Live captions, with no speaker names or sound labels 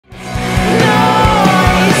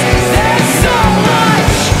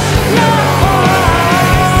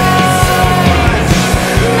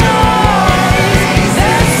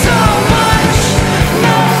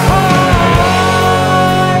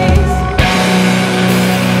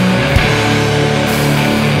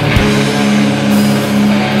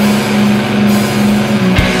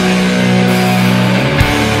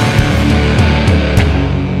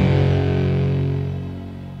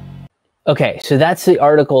Okay, so that's the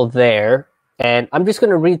article there, and I'm just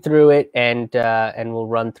going to read through it, and we'll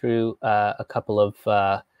run through a couple of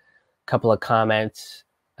comments.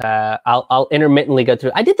 I'll intermittently go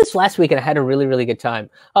through. I did this last week, and I had a really good time.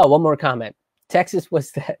 Oh, one more comment. Texas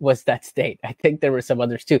was that state. I think there were some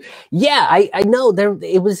others too. Yeah, I know there.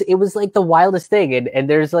 It was like the wildest thing, and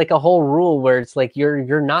there's like a whole rule where it's like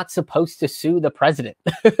you're not supposed to sue the president.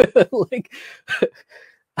 Like.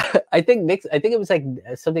 I think it was like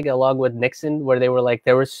something along with Nixon, where they were like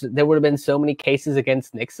there would have been so many cases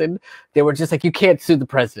against Nixon, they were just like, you can't sue the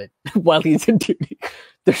president while he's in duty.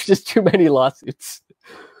 There's just too many lawsuits.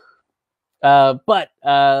 But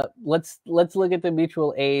let's look at the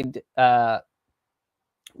mutual aid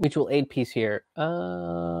piece here.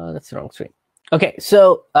 That's the wrong screen. Okay,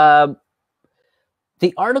 so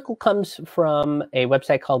the article comes from a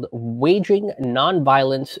website called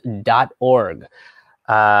wagingnonviolence.org.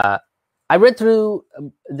 I read through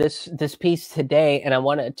this piece today, and I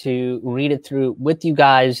wanted to read it through with you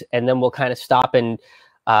guys, and then we'll kind of stop and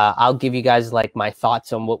I'll give you guys like my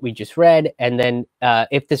thoughts on what we just read, and then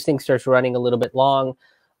if this thing starts running a little bit long,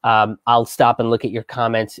 I'll stop and look at your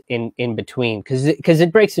comments in between, because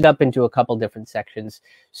it breaks it up into a couple different sections,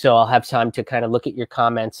 so I'll have time to kind of look at your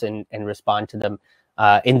comments and respond to them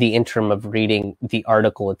in the interim of reading the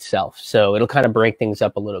article itself. So it'll kind of break things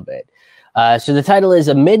up a little bit. So the title is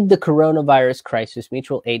 "Amid the Coronavirus Crisis,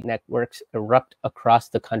 Mutual Aid Networks Erupt Across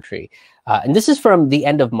the Country." And this is from the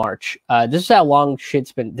end of March. This is how long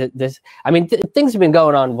shit's been. Things have been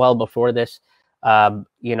going on well before this.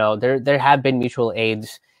 You know, there have been mutual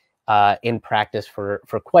aids in practice for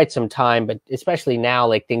quite some time, but especially now,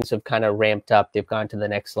 like, things have kind of ramped up. They've gone to the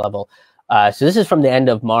next level. So this is from the end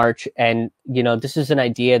of March, and you know, this is an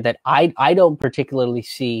idea that I don't particularly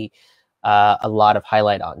see a lot of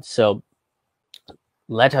highlight on. So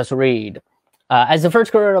let us read. As the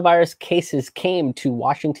first coronavirus cases came to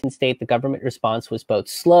Washington state, the government response was both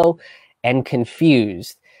slow and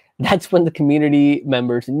confused. That's when the community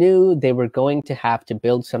members knew they were going to have to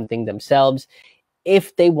build something themselves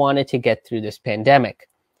if they wanted to get through this pandemic.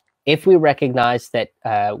 If we recognized that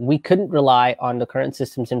we couldn't rely on the current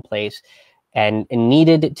systems in place and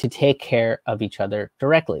needed to take care of each other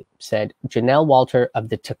directly, said Janelle Walter of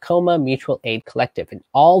the Tacoma Mutual Aid Collective, an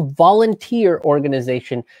all-volunteer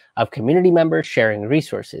organization of community members sharing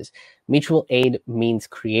resources. Mutual aid means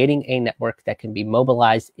creating a network that can be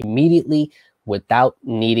mobilized immediately without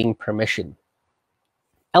needing permission.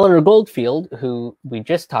 Eleanor Goldfield, who we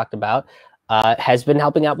just talked about, has been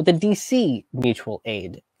helping out with the DC Mutual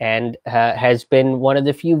Aid, and has been one of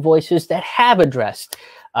the few voices that have addressed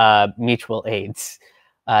mutual aids.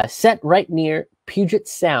 Set right near Puget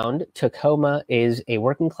Sound, Tacoma is a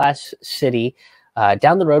working class city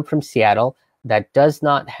down the road from Seattle that does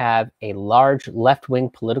not have a large left-wing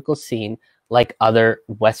political scene like other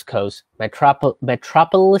West Coast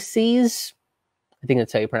metropolises. I think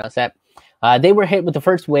that's how you pronounce that. They were hit with the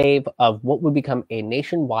first wave of what would become a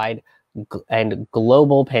nationwide and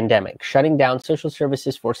global pandemic, shutting down social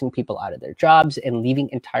services, forcing people out of their jobs, and leaving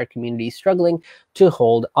entire communities struggling to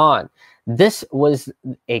hold on. This was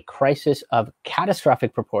a crisis of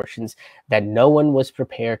catastrophic proportions that no one was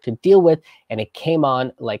prepared to deal with, and it came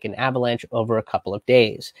on like an avalanche over a couple of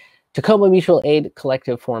days. Tacoma Mutual Aid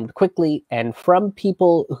Collective formed quickly, and from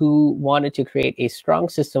people who wanted to create a strong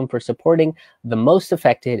system for supporting the most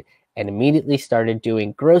affected, and immediately started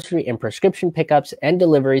doing grocery and prescription pickups and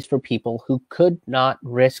deliveries for people who could not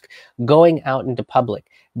risk going out into public.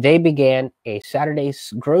 They began a Saturday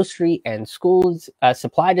grocery and schools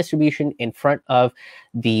supply distribution in front of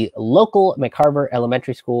the local McCarver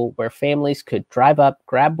Elementary School, where families could drive up,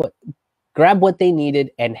 grab what they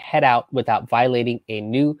needed, and head out without violating the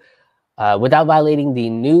new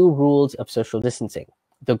rules of social distancing.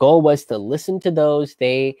 The goal was to listen to those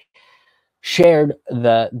they shared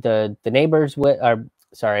the neighbors with.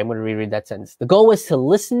 Sorry, I'm going to reread that sentence. The goal was to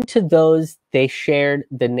listen to those they shared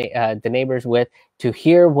the neighbors with, to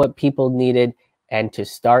hear what people needed, and to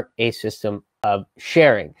start a system of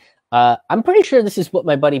sharing. I'm pretty sure this is what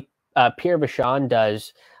my buddy Pierre Vachon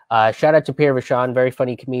does. Shout out to Pierre Vachon, very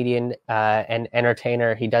funny comedian and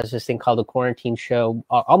entertainer. He does this thing called The Quarantine Show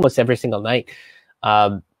almost every single night.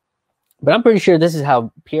 But I'm pretty sure this is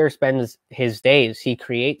how Pierre spends his days. He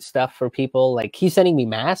creates stuff for people. Like, he's sending me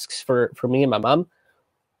masks for me and my mom.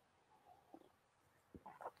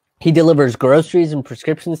 He delivers groceries and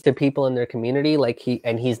prescriptions to people in their community. Like,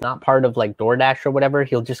 he's not part of like DoorDash or whatever.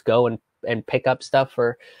 He'll just go and pick up stuff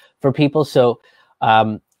for people. So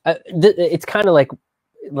it's kind of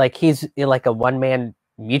like he's like a one-man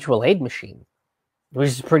mutual aid machine, which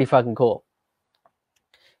is pretty fucking cool.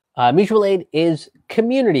 Mutual aid is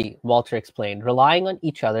community, Walter explained. Relying on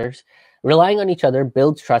each other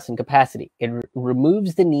builds trust and capacity. It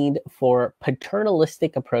removes the need for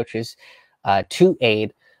paternalistic approaches to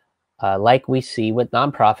aid, like we see with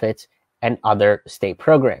nonprofits and other state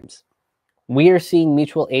programs. We are seeing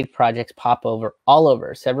mutual aid projects pop over all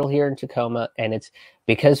over, several here in Tacoma, and it's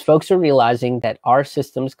because folks are realizing that our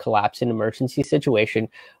systems collapse in emergency situation,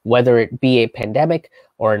 whether it be a pandemic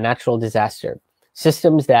or a natural disaster.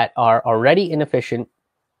 Systems that are already inefficient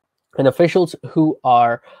and officials who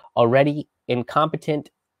are already incompetent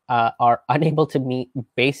are unable to meet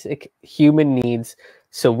basic human needs,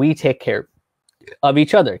 so we take care of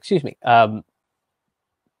each other. Excuse me.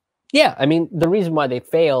 Yeah, I mean, the reason why they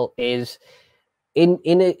fail is in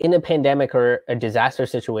a pandemic or a disaster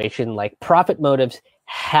situation, like profit motives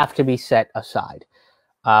have to be set aside.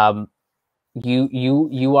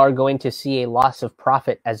 You are going to see a loss of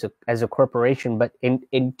profit as a corporation, but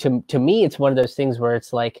to me, it's one of those things where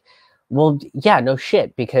it's like, well, yeah, no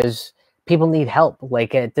shit, because people need help.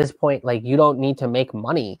 Like at this point, like you don't need to make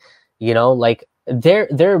money, like there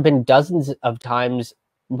have been dozens of times,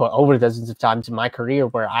 well, over dozens of times in my career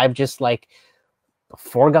where I've just like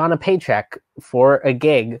foregone a paycheck for a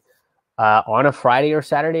gig on a Friday or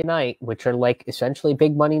Saturday night, which are like essentially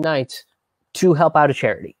big money nights, to help out a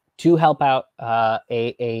charity, to help out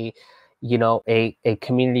a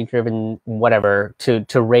community driven whatever,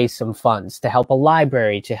 to raise some funds, to help a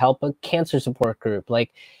library, to help a cancer support group.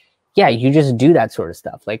 Like, yeah, you just do that sort of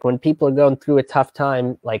stuff. Like when people are going through a tough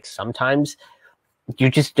time, like sometimes you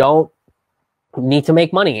just don't need to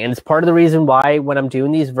make money. And it's part of the reason why when I'm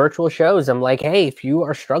doing these virtual shows, I'm like, hey, if you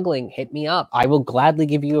are struggling, hit me up. I will gladly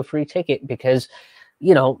give you a free ticket, because,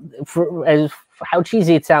 for as how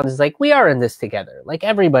cheesy it sounds, is like, we are in this together. Like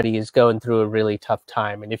everybody is going through a really tough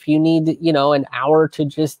time. And if you need, an hour to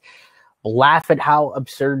just laugh at how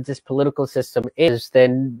absurd this political system is,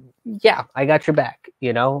 then yeah, I got your back,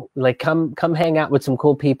 like come hang out with some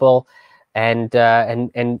cool people and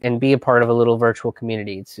be a part of a little virtual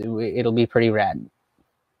community. It'll be pretty rad.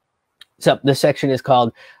 So this section is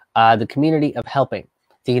called the community of helping.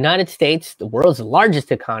 The United States, the world's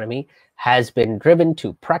largest economy, has been driven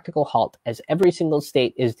to practical halt as every single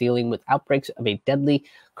state is dealing with outbreaks of a deadly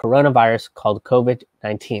coronavirus called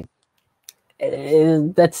COVID-19.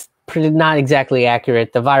 That's not exactly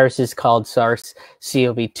accurate. The virus is called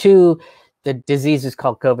SARS-CoV-2. The disease is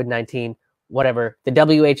called COVID-19. Whatever.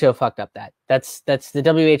 The WHO fucked up that. That's the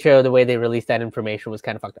WHO. The way they released that information was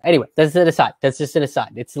kind of fucked up. Anyway, that's an aside. That's just an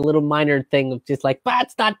aside. It's a little minor thing of just like, but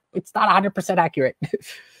it's not 100% accurate.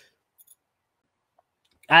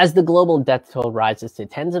 As the global death toll rises to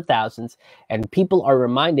tens of thousands and people are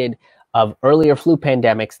reminded of earlier flu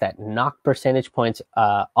pandemics that knocked percentage points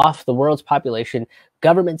off the world's population,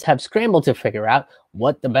 governments have scrambled to figure out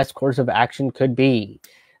what the best course of action could be.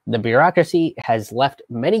 The bureaucracy has left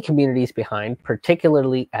many communities behind,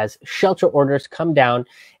 particularly as shelter orders come down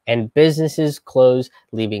and businesses close,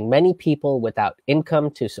 leaving many people without income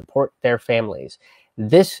to support their families.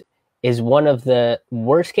 This is one of the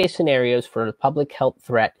worst case scenarios for a public health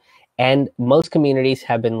threat, and most communities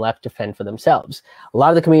have been left to fend for themselves. A lot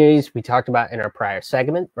of the communities we talked about in our prior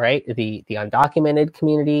segment, right? The undocumented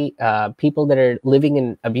community, people that are living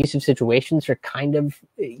in abusive situations are kind of,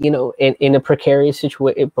 in a precarious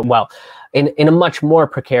situation. Well, in a much more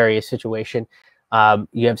precarious situation.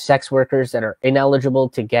 You have sex workers that are ineligible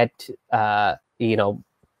to get, get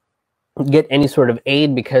any sort of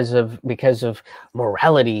aid because of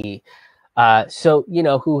morality. So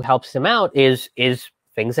who helps them out is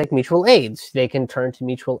things like mutual aids. They can turn to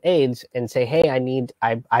mutual aids and say, hey, I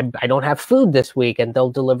don't have food this week, and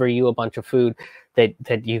they'll deliver you a bunch of food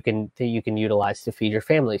that you can utilize to feed your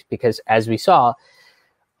families. Because as we saw,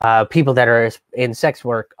 people that are in sex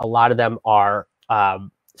work, a lot of them are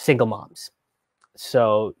single moms.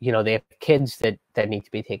 So, they have kids that need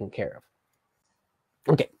to be taken care of.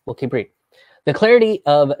 Okay, we'll keep reading. The clarity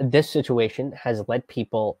of this situation has led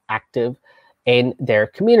people active in their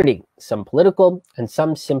community, some political and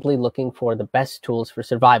some simply looking for the best tools for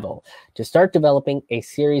survival, to start developing a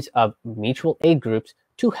series of mutual aid groups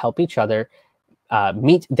to help each other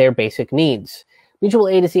meet their basic needs. Mutual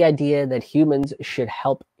aid is the idea that humans should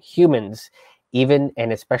help humans, even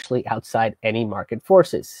and especially outside any market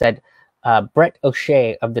forces, said Brett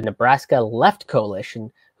O'Shea of the Nebraska Left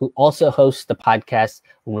Coalition, who also hosts the podcast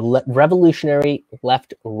Revolutionary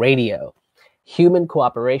Left Radio. Human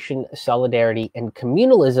cooperation, solidarity, and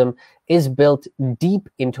communalism is built deep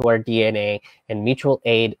into our DNA, and mutual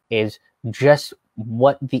aid is just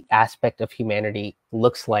what the aspect of humanity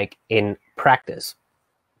looks like in practice.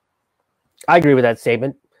 I agree with that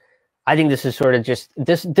statement. I think this is sort of just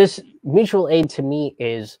this mutual aid to me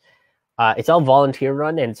is it's all volunteer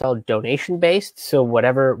run and it's all donation based. So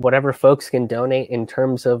whatever folks can donate in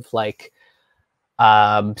terms of like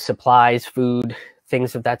supplies, food,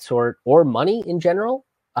 things of that sort, or money in general.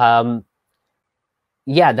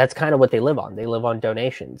 Yeah, that's kind of what they live on. They live on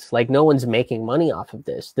donations. Like no one's making money off of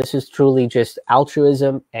this. This is truly just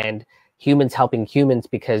altruism and humans helping humans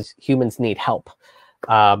because humans need help.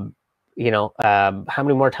 How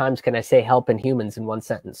many more times can I say help and humans in one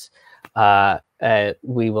sentence?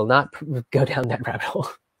 We will not go down that rabbit hole.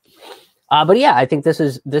 But yeah, I think this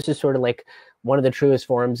is sort of like one of the truest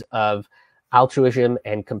forms of altruism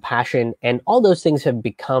and compassion, and all those things have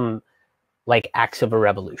become like acts of a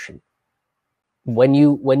revolution. When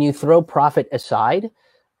you throw profit aside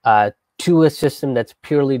to a system that's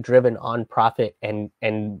purely driven on profit and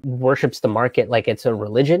worships the market like it's a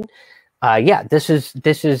religion, yeah, this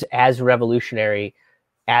is as revolutionary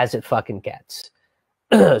as it fucking gets.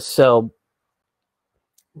 So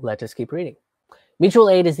let us keep reading. Mutual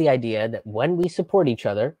aid is the idea that when we support each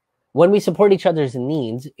other's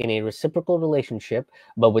needs in a reciprocal relationship,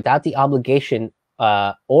 but without the obligation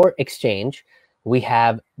or exchange, we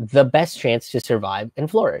have the best chance to survive and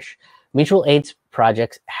flourish. Mutual aid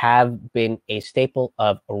projects have been a staple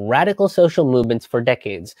of radical social movements for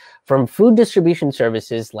decades, from food distribution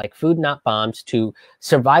services like Food Not Bombs to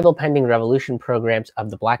survival pending revolution programs of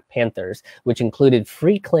the Black Panthers, which included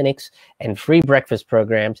free clinics and free breakfast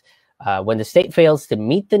programs. When the state fails to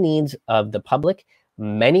meet the needs of the public,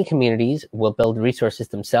 many communities will build resources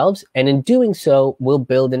themselves, and in doing so, will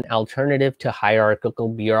build an alternative to hierarchical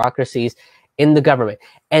bureaucracies in the government.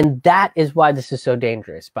 And that is why this is so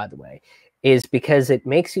dangerous, by the way, is because it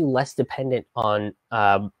makes you less dependent on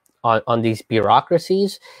these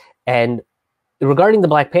bureaucracies. And regarding the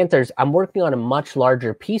Black Panthers, I'm working on a much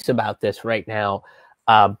larger piece about this right now,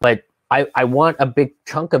 but I want a big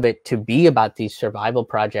chunk of it to be about these survival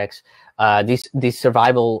projects, these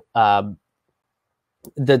survival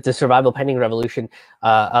the survival pending revolution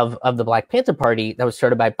of the Black Panther Party that was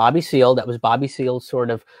started by Bobby Seale. That was Bobby Seale's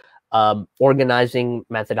sort of organizing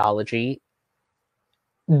methodology.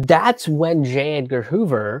 That's when J. Edgar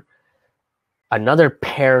Hoover, another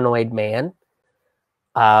paranoid man,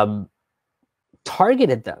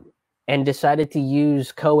 targeted them and decided to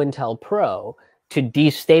use COINTELPRO to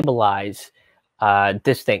destabilize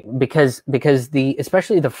this thing, because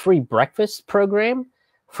especially the free breakfast program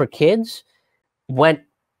for kids went,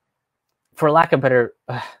 for lack of better,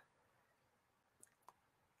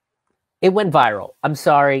 it went viral. I'm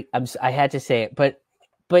sorry, I had to say it, but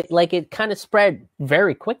like it kind of spread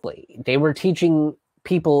very quickly. They were teaching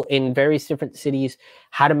people in various different cities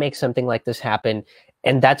how to make something like this happen,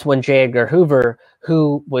 and that's when J. Edgar Hoover,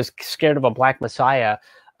 who was scared of a Black Messiah,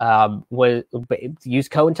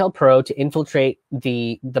 used COINTELPRO to infiltrate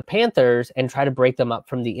the Panthers and try to break them up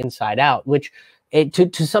from the inside out, which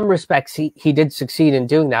to some respects he did succeed in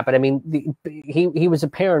doing that. But I mean, he was a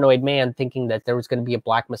paranoid man, thinking that there was going to be a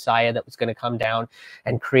Black Messiah that was going to come down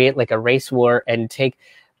and create like a race war and take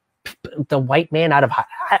the white man out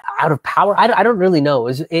of power. I don't really know.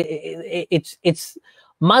 It's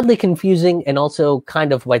mildly confusing and also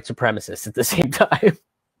kind of white supremacist at the same time.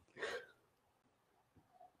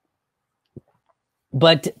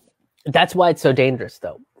 But that's why it's so dangerous,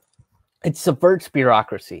 though. It subverts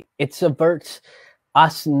bureaucracy. It subverts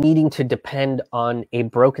us needing to depend on a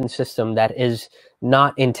broken system that is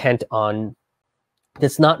not intent on,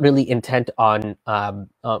 that's not really intent on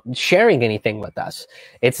sharing anything with us.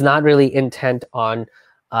 It's not really intent on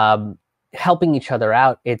helping each other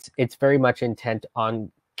out. It's very much intent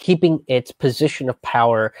on keeping its position of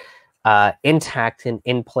power intact and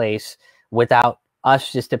in place without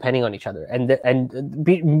us just depending on each other. And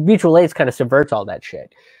mutual aid kind of subverts all that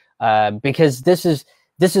shit. Because this is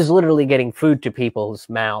literally getting food to people's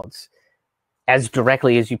mouths as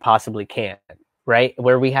directly as you possibly can, right?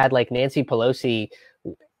 Where we had like Nancy Pelosi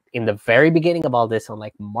in the very beginning of all this on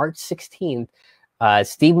like March 16th,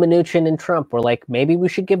 Steve Mnuchin and Trump were like, maybe we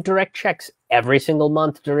should give direct checks every single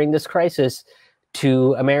month during this crisis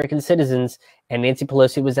to American citizens. And Nancy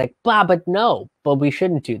Pelosi was like, but no, but we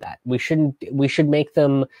shouldn't do that. We should make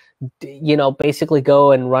them, basically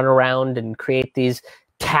go and run around and create these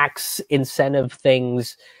tax incentive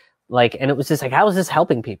things, like, and it was just like, how is this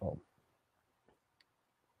helping people?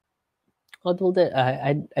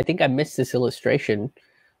 I think I missed this illustration.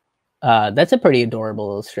 That's a pretty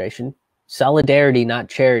adorable illustration. Solidarity, not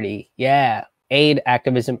charity. Yeah, aid,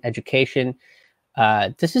 activism, education.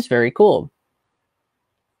 This is very cool.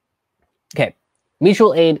 Okay,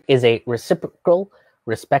 mutual aid is a reciprocal,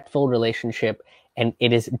 respectful relationship, and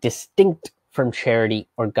it is distinct from charity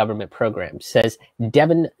or government programs, says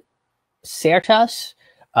Devin Sertas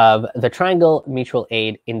of the Triangle Mutual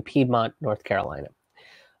Aid in Piedmont, North Carolina.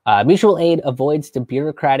 Mutual aid avoids the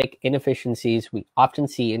bureaucratic inefficiencies we often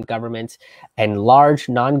see in governments and large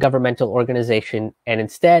non-governmental organizations, and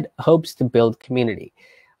instead hopes to build community.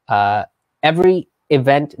 Every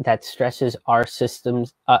event that stresses our system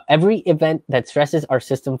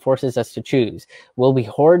forces us to choose. Will we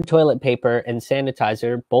hoard toilet paper and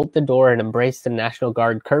sanitizer, bolt the door, and embrace the National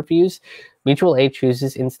Guard curfews? Mutual aid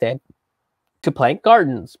chooses instead to plant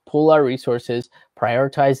gardens, pool our resources,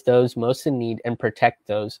 prioritize those most in need, and protect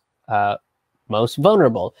those most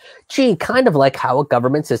vulnerable. Gee, kind of like how a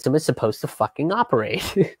government system is supposed to fucking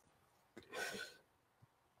operate.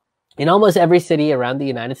 In almost every city around the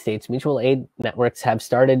United States, mutual aid networks have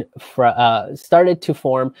started to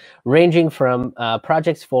form, ranging from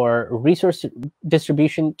projects for resource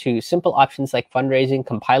distribution to simple options like fundraising,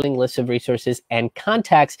 compiling lists of resources and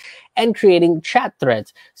contacts, and creating chat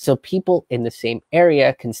threads so people in the same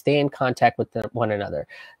area can stay in contact with one another.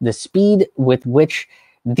 The speed with which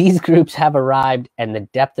these groups have arrived and the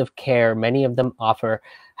depth of care many of them offer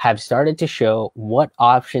have started to show what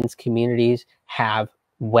options communities have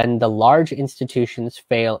when the large institutions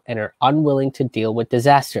fail and are unwilling to deal with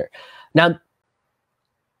disaster. Now,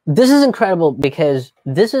 this is incredible because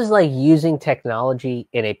this is like using technology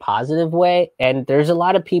in a positive way. And there's a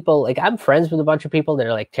lot of people, like I'm friends with a bunch of people that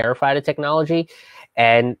are like terrified of technology,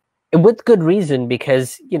 and with good reason,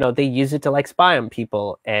 because, you know, they use it to like spy on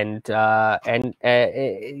people and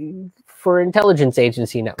for intelligence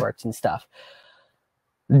agency networks and stuff.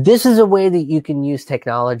 This is a way that you can use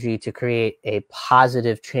technology to create a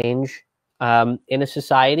positive change in a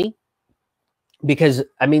society. Because,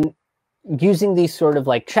 I mean, using these sort of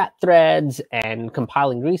like chat threads and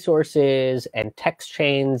compiling resources and text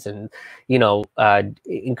chains and, you know,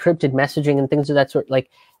 encrypted messaging and things of that sort, like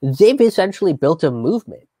they've essentially built a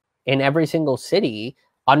movement in every single city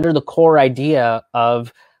under the core idea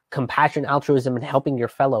of compassion, altruism, and helping your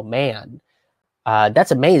fellow man.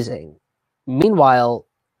 That's amazing. Meanwhile,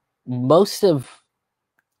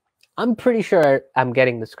 I'm pretty sure I'm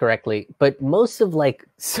getting this correctly, but most of like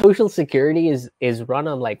Social Security is run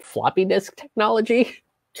on like floppy disk technology.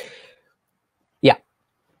 Yeah.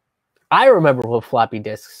 I remember what floppy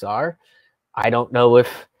disks are. I don't know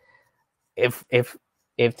if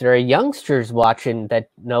there are youngsters watching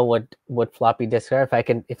that know what floppy disks are.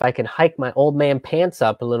 If I can hike my old man pants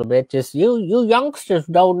up a little bit, just you youngsters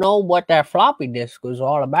don't know what that floppy disk was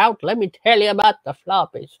all about. Let me tell you about the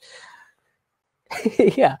floppies.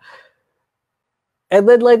 Yeah. And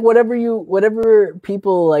then like whatever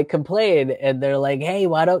people like complain and they're like, hey,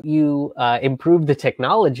 why don't you improve the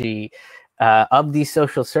technology of these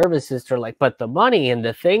social services? They're like, but the money and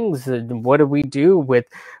the things, and what do we do with,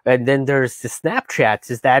 and then there's the Snapchats.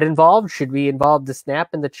 Is that involved? Should we involve the Snap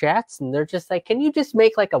and the chats? And they're just like, can you just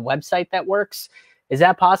make like a website that works? Is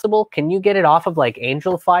that possible? Can you get it off of like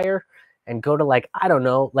Angel Fire and go to like, I don't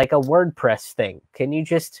know, like a WordPress thing? Can you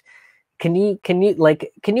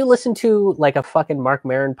listen to like a fucking Mark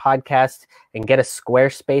Maron podcast and get a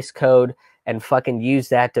Squarespace code and fucking use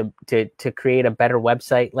that to create a better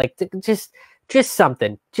website? Like just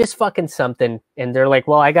something, just fucking something. And they're like,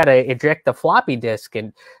 well, I got to eject the floppy disk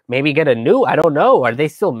and maybe get a new, I don't know. Are they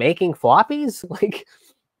still making floppies? Like,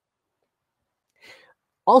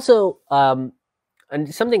 also,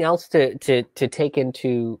 and something else to take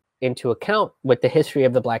into account with the history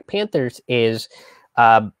of the Black Panthers is,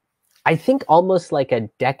 I think almost like a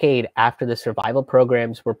decade after the survival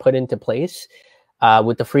programs were put into place,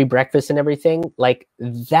 with the free breakfast and everything, like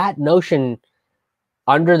that notion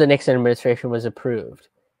under the Nixon administration was approved.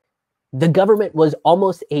 The government was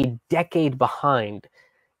almost a decade behind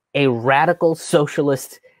a radical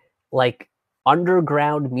socialist, like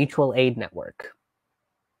underground mutual aid network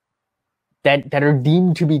that are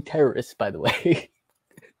deemed to be terrorists, by the way.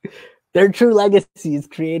 Their true legacy is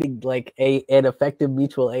creating like an effective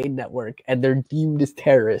mutual aid network, and they're deemed as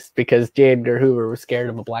terrorists because J. Edgar Hoover was scared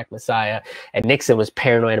of a black messiah and Nixon was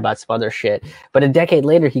paranoid about some other shit. But a decade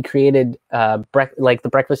later, he created like the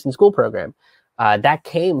Breakfast in School program. That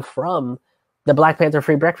came from the Black Panther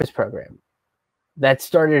Free Breakfast program that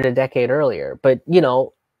started a decade earlier. But, you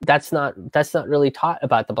know, that's not really taught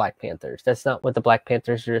about the Black Panthers. That's not what the Black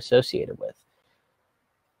Panthers are associated with.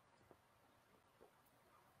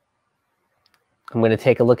 I'm going to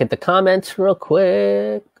take a look at the comments real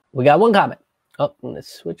quick. We got one comment. Oh, I'm going to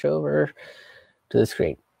switch over to the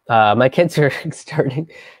screen. My kids are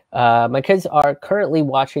my kids are currently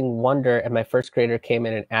watching Wonder, and my first grader came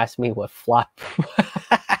in and asked me what flop.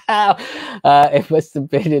 It must have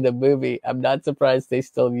been in a movie. I'm not surprised they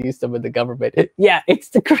still use them in the government. Yeah, it's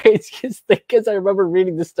the craziest thing because I remember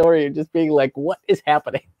reading the story and just being like, "What is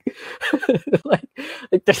happening?" like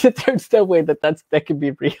there's no way that can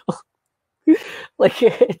be real. Like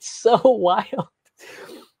it's so wild.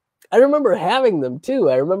 I remember having them too.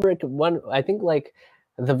 I remember one. I think like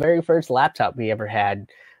the very first laptop we ever had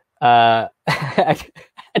had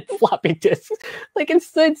floppy disks. Like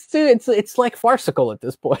it's like farcical at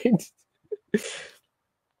this point.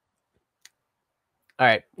 All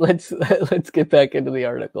right, let's get back into the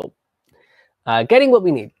article. Getting what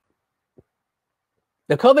we need.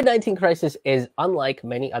 The COVID-19 crisis is unlike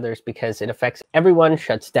many others because it affects everyone,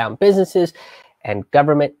 shuts down businesses and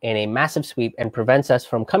government in a massive sweep, and prevents us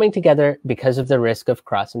from coming together because of the risk of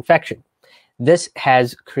cross-infection. This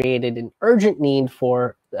has created an urgent need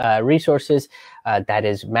for resources that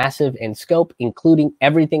is massive in scope, including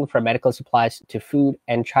everything from medical supplies to food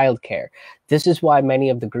and childcare. This is why many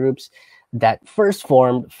of the groups that first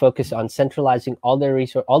formed focused on centralizing all the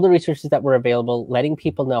resources that were available, letting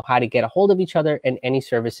people know how to get a hold of each other and any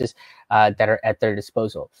services that are at their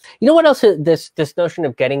disposal. You know what else? This notion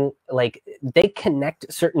of getting, like, they connect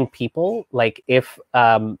certain people. Like if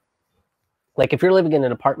you're living in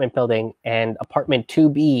an apartment building and apartment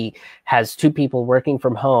 2B has two people working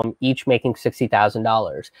from home, each making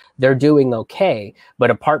 $60,000, they're doing okay. But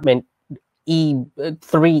apartment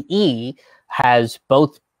 3E has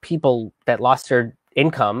both people that lost their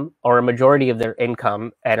income or a majority of their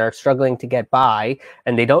income and are struggling to get by,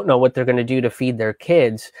 and they don't know what they're going to do to feed their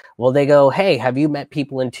kids. Well, they go, "Hey, have you met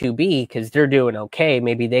people in 2B? Because they're doing okay.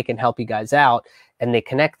 Maybe they can help you guys out," and they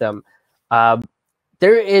connect them.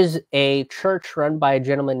 There is a church run by a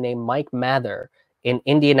gentleman named Mike Mather in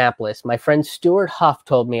Indianapolis. My friend Stuart Huff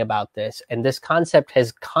told me about this, and this concept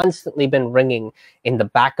has constantly been ringing in the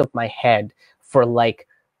back of my head for like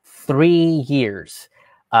 3 years.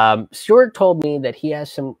 Stuart told me that he has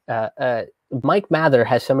some, Mike Mather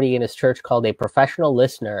has somebody in his church called a professional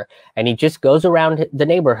listener, and he just goes around the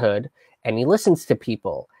neighborhood and he listens to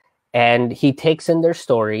people and he takes in their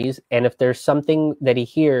stories. And if there's something that he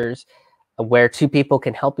hears where two people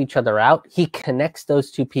can help each other out, he connects those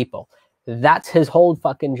two people. That's his whole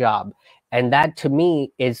fucking job. And that to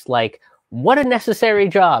me is like, what a necessary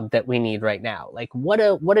job that we need right now. Like what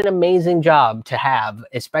an amazing job to have,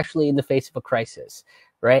 especially in the face of a crisis.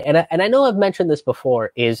 Right. And I know I've mentioned this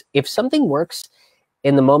before, is if something works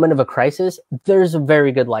in the moment of a crisis, there's a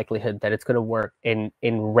very good likelihood that it's going to work in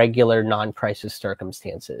regular non-crisis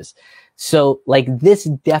circumstances. So like this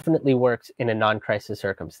definitely works in a non-crisis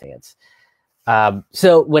circumstance.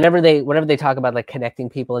 So whenever they talk about like connecting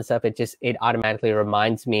people and stuff, it automatically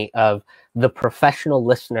reminds me of the professional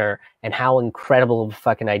listener and how incredible of a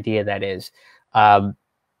fucking idea that is.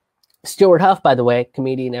 Stuart Huff, by the way,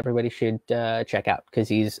 comedian, everybody should check out because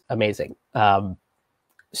he's amazing.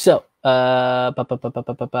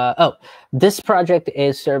 This project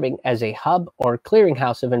is serving as a hub or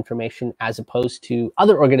clearinghouse of information as opposed to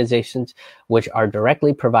other organizations which are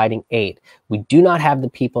directly providing aid. We do not have the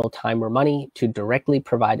people, time, or money to directly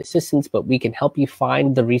provide assistance, but we can help you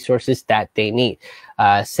find the resources that they need,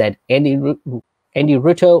 said Andy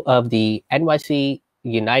Ruto of the NYC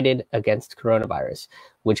United Against Coronavirus,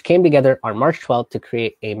 which came together on March 12th to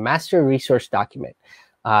create a master resource document.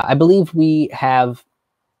 I believe we have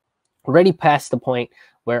already passed the point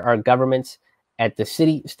where our governments at the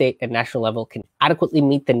city, state, and national level can adequately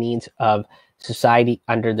meet the needs of society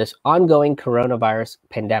under this ongoing coronavirus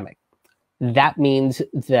pandemic. That means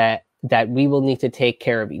that we will need to take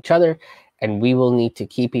care of each other and we will need to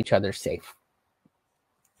keep each other safe.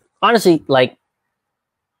 Honestly, like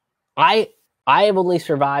I have only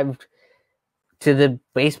survived to the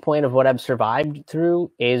base point of what I've survived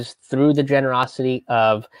through is through the generosity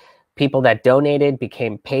of people that donated,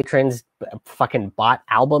 became patrons, fucking bought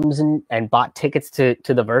albums and bought tickets to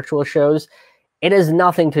the virtual shows. It has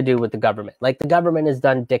nothing to do with the government. Like the government has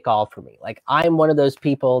done dick all for me. Like I'm one of those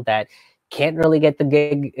people that can't really get the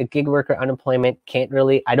gig worker unemployment. Can't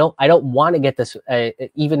really. I don't want to get this.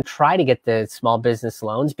 Even try to get the small business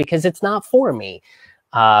loans because it's not for me.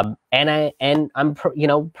 And I'm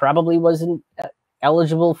probably wasn't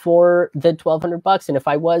eligible for the $1,200, and if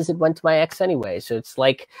I was, it went to my ex anyway. So it's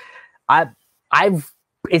like I've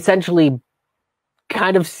essentially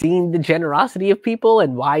kind of seen the generosity of people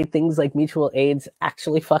and why things like mutual aids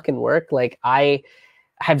actually fucking work. Like I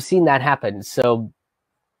have seen that happen. So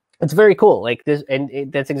it's very cool. Like this,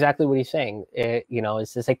 and that's exactly what he's saying.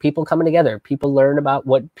 It's just like people coming together, people learn about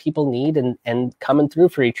what people need and coming through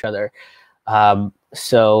for each other.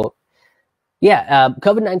 So Yeah,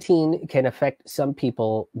 COVID-19 can affect some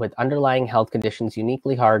people with underlying health conditions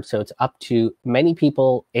uniquely hard, so it's up to many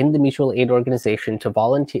people in the mutual aid organization to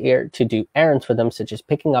volunteer to do errands for them, such as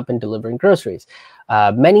picking up and delivering groceries.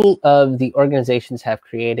 Many of the organizations have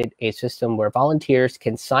created a system where volunteers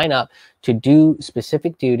can sign up to do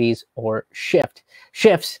specific duties or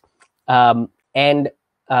shifts, and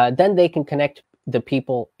then they can connect the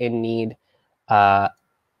people in need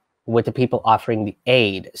with the people offering the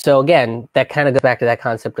aid. So again, that kind of goes back to that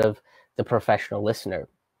concept of the professional listener.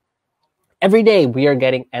 Every day, we are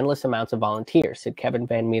getting endless amounts of volunteers, said Kevin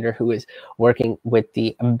Van Meter, who is working with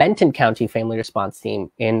the Benton County Family Response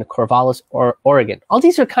Team in Corvallis, Oregon. All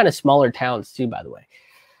these are kind of smaller towns too, by the way.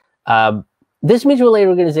 This mutual aid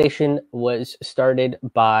organization was started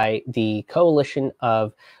by the Coalition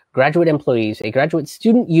of Graduate Employees, a graduate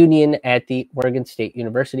student union at the Oregon State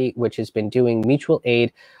University, which has been doing mutual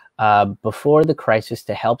aid before the crisis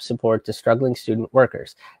to help support the struggling student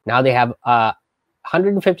workers. Now they have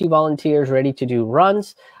 150 volunteers ready to do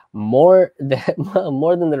runs, more than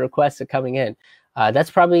the requests are coming in.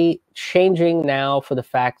 That's probably changing now for the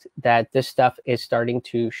fact that this stuff is starting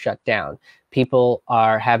to shut down. People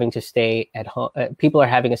are having to stay at home. People are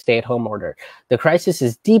having a stay-at-home order. The crisis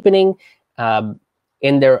is deepening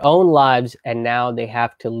in their own lives, and now they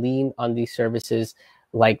have to lean on these services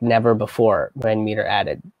like never before, Van Meter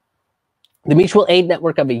added. The mutual aid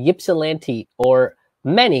network of a Ypsilanti, or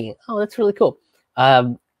many, oh, that's really cool,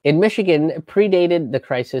 in Michigan predated the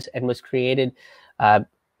crisis and was created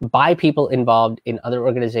by people involved in other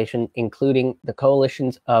organizations, including the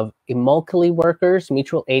coalitions of Immokalee Workers,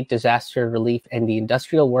 Mutual Aid Disaster Relief, and the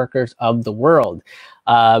Industrial Workers of the World.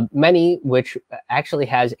 Many, which actually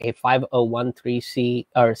has a 5013C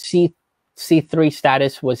or C3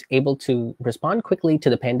 status, was able to respond quickly to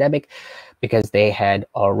the pandemic because they had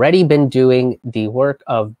already been doing the work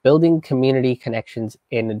of building community connections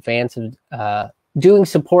in advance of doing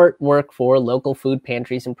support work for local food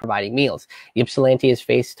pantries and providing meals. Ypsilanti has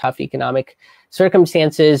faced tough economic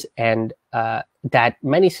circumstances and that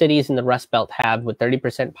many cities in the Rust Belt have, with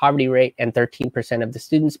 30% poverty rate and 13% of the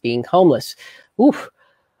students being homeless. Oof.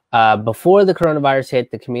 Before the coronavirus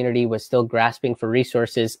hit, the community was still grasping for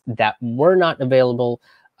resources that were not available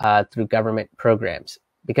through government programs.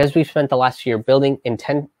 Because we've spent the last year building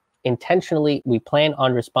intentionally, we plan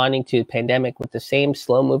on responding to the pandemic with the same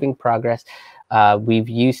slow-moving progress we've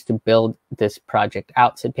used to build this project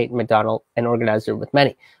out, said Peyton McDonald, an organizer with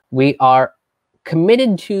many. We are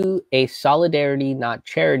committed to a solidarity, not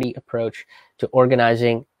charity approach to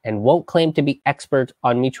organizing, and won't claim to be experts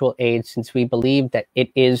on mutual aid, since we believe that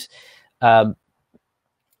it is an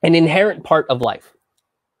inherent part of life.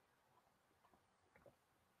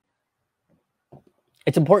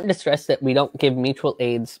 It's important to stress that we don't give mutual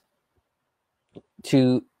aids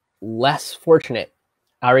to less fortunate.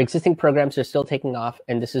 Our existing programs are still taking off,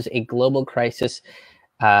 and this is a global crisis.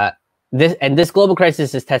 This global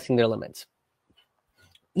crisis is testing their limits.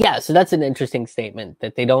 Yeah, so that's an interesting statement,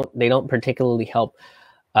 that they don't particularly help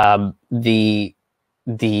the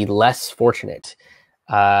less fortunate.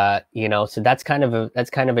 So that's kind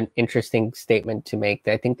of an interesting statement to make.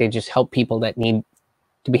 I think they just help people that need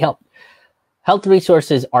to be helped. Health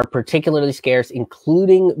resources are particularly scarce,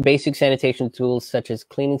 including basic sanitation tools such as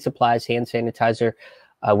cleaning supplies, hand sanitizer,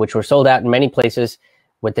 which were sold out in many places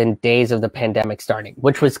within days of the pandemic starting,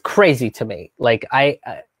 which was crazy to me. Like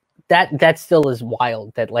that still is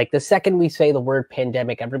wild, that like the second we say the word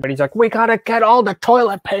pandemic, everybody's like, we gotta get all the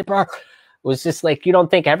toilet paper. It was just like, you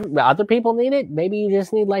don't think other people need it? Maybe you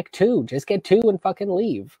just need like 2. Just get 2 and fucking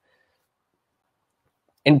leave.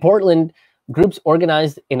 In Portland, groups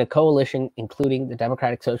organized in a coalition, including the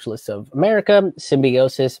Democratic Socialists of America,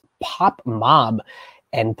 Symbiosis, Pop Mob,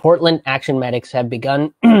 and Portland Action Medics, have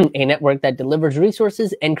begun a network that delivers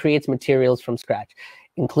resources and creates materials from scratch,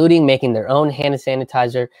 including making their own hand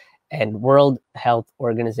sanitizer and World Health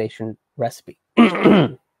Organization recipe.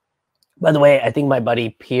 By the way, I think my buddy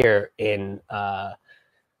Pierre in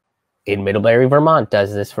Middlebury, Vermont,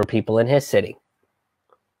 does this for people in his city.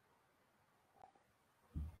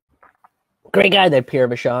 Great guy, that Pierre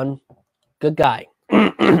Vachon. Good guy.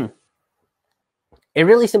 A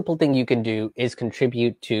really simple thing you can do is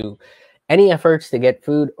contribute to any efforts to get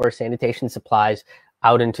food or sanitation supplies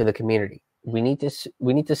out into the community. We need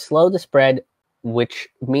to slow the spread, which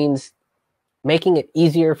means making it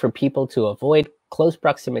easier for people to avoid close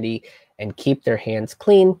proximity and keep their hands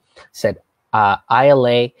clean, said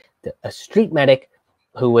ILA, a street medic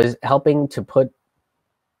who was helping to put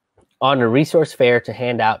on a resource fair to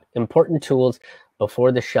hand out important tools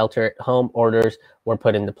before the shelter-at-home orders were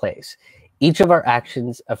put into place. Each of our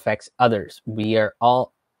actions affects others. We are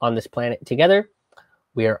all on this planet together.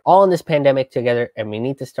 We are all in this pandemic together, and we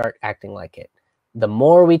need to start acting like it. The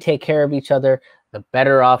more we take care of each other, the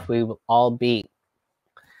better off we will all be.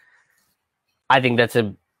 I think that's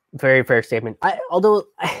a very fair statement. Although,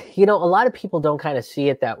 a lot of people don't kind of see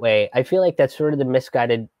it that way. I feel like that's sort of the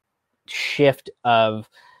misguided shift of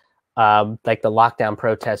like the lockdown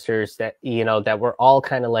protesters that, that we're all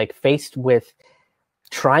kind of like faced with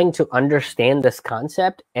trying to understand this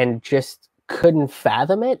concept and just couldn't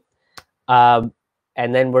fathom it. And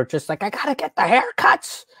then we're just like, I gotta get the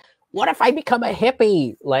haircuts. What if I become a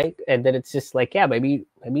hippie? And then it's just like, yeah, maybe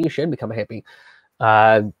you should become a hippie.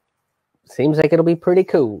 Seems like it'll be pretty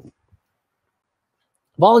cool.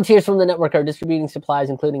 Volunteers from the network are distributing supplies,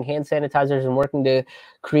 including hand sanitizers, and working to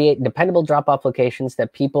create dependable drop-off locations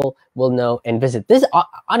that people will know and visit. This,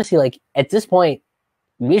 honestly, at this point,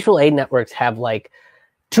 mutual aid networks have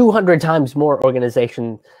 200 times more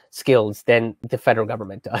organization skills than the federal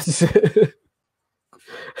government does.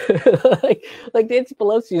 Nancy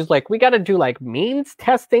Pelosi is we got to do means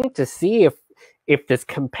testing to see if this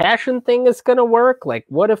compassion thing is going to work.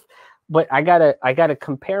 But I gotta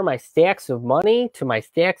compare my stacks of money to my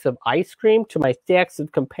stacks of ice cream to my stacks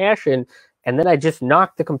of compassion, and then I just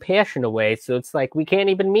knock the compassion away. So it's we can't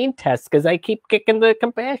even mean test because I keep kicking the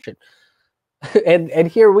compassion. and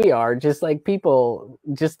here we are, just people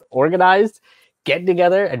just organized, getting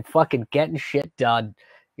together and fucking getting shit done,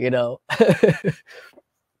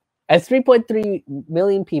 As 3.3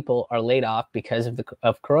 million people are laid off because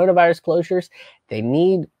of coronavirus closures, the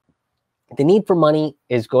need for money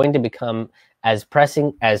is going to become as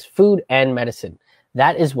pressing as food and medicine.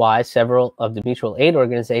 That is why several of the mutual aid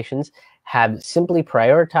organizations have simply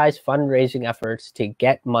prioritized fundraising efforts to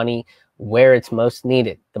get money where it's most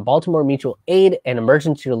needed. The Baltimore Mutual Aid and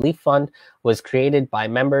Emergency Relief Fund was created by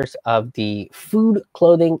members of the Food,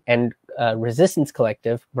 Clothing, and Resistance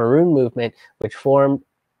Collective, Maroon Movement, which formed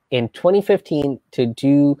in 2015 to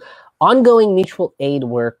do ongoing mutual aid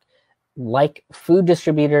work like food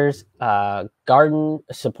distributors, garden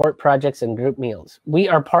support projects, and group meals. We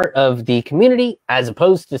are part of the community as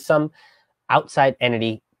opposed to some outside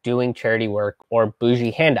entity doing charity work or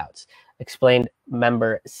bougie handouts, explained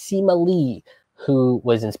member Seema Lee, who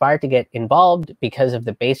was inspired to get involved because of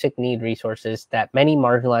the basic need resources that many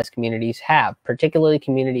marginalized communities have, particularly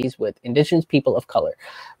communities with Indigenous people of color.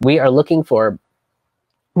 We are looking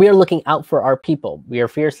out for our people. We are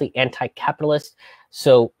fiercely anti-capitalist,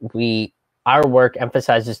 so our work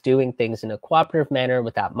emphasizes doing things in a cooperative manner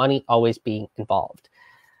without money always being involved.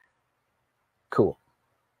 Cool.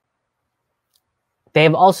 They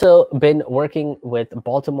have also been working with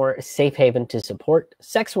Baltimore Safe Haven to support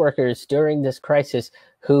sex workers during this crisis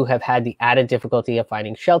who have had the added difficulty of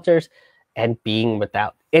finding shelters and being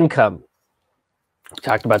without income. We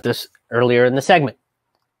talked about this earlier in the segment.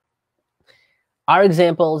 Our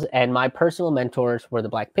examples and my personal mentors were the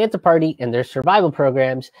Black Panther Party and their survival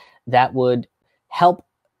programs that would help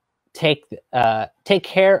take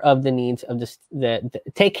care of the needs of the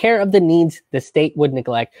state would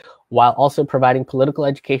neglect, while also providing political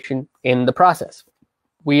education in the process.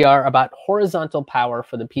 We are about horizontal power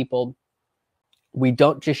for the people. We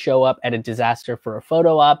don't just show up at a disaster for a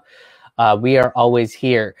photo op. We are always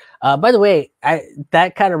here. By the way,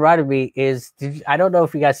 that kind of reminded me I don't know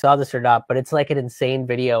if you guys saw this or not, but it's an insane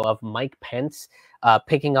video of Mike Pence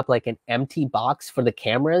picking up an empty box for the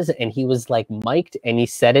cameras, and he was mic'd and he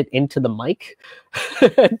set it into the mic.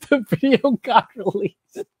 And the video got released.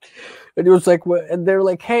 And he was and they're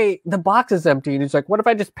hey, the box is empty. And he's what if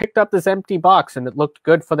I just picked up this empty box and it looked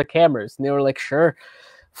good for the cameras? And they were sure,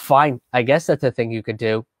 fine. I guess that's a thing you could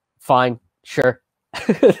do. Fine, sure.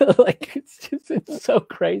 It's so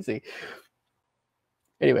crazy.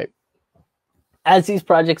 Anyway, as these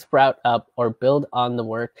projects sprout up or build on the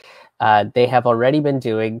work they have already been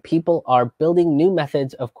doing, people are building new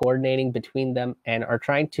methods of coordinating between them and are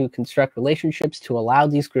trying to construct relationships to allow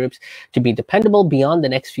these groups to be dependable beyond the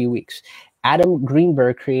next few weeks. Adam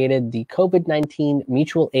Greenberg created the COVID-19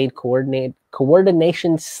 Mutual Aid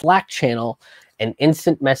Coordination Slack channel, an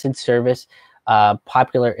instant message service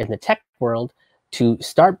popular in the tech world, to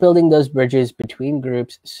start building those bridges between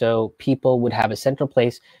groups so people would have a central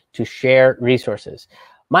place to share resources.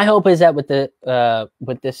 My hope is that with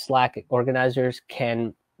this Slack, organizers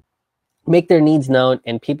can make their needs known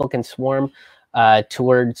and people can swarm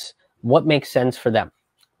towards what makes sense for them.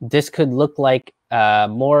 This could look like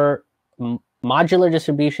more modular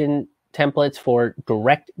distribution templates for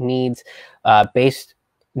direct needs-based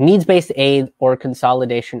aid or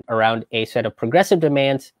consolidation around a set of progressive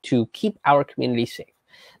demands to keep our community safe.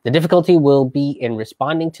 The difficulty will be in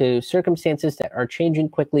responding to circumstances that are changing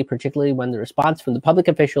quickly, particularly when the response from the public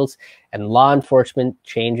officials and law enforcement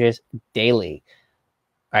changes daily.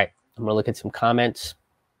 All right, I'm going to look at some comments.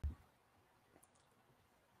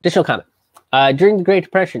 Additional comment. During the Great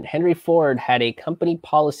Depression, Henry Ford had a company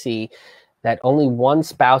policy that only one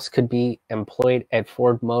spouse could be employed at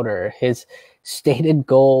Ford Motor. His stated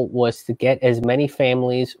goal was to get as many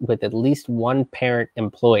families with at least one parent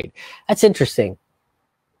employed. That's interesting.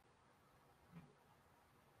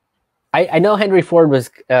 I know Henry Ford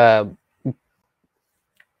was, as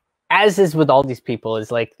is with all these people,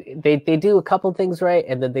 is like they do a couple things right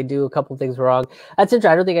and then they do a couple things wrong. That's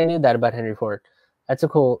interesting. I don't think I knew that about Henry Ford. That's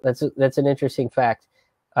that's an interesting fact.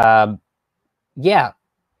 Yeah,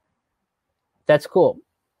 that's cool.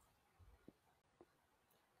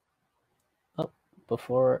 Oh,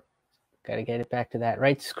 before, gotta get it back to that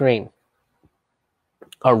right screen.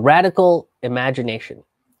 A radical imagination.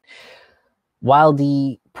 While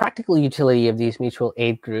the practical utility of these mutual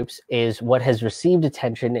aid groups is what has received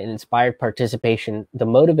attention and inspired participation, the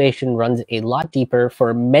motivation runs a lot deeper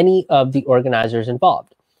for many of the organizers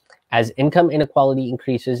involved. As income inequality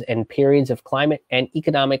increases and periods of climate and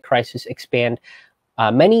economic crisis expand,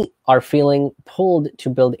 many are feeling pulled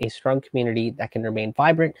to build a strong community that can remain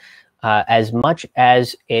vibrant as much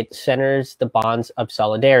as it centers the bonds of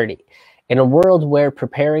solidarity. In a world where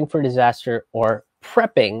preparing for disaster or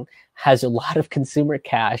prepping has a lot of consumer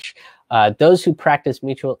cash, those who practice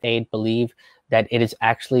mutual aid believe that it is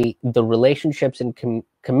actually the relationships and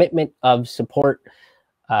commitment of support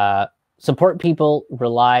people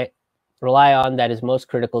rely on that is most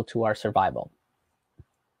critical to our survival.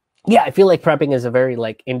 Yeah, I feel like prepping is a very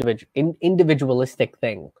like individualistic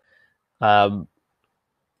thing. Where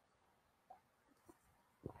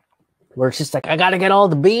it's just like, I gotta get all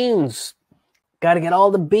the beans. Got to get all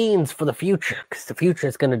the beans for the future, because the future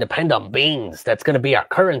is going to depend on beans. That's going to be our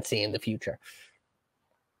currency in the future.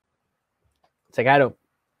 It's like, I don't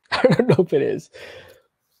know if it is.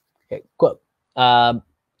 Okay, quote.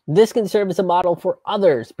 This can serve as a model for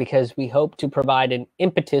others because we hope to provide an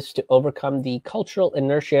impetus to overcome the cultural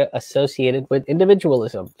inertia associated with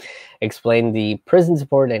individualism, explained the prison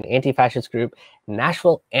support and anti-fascist group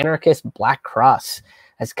Nashville Anarchist Black Cross.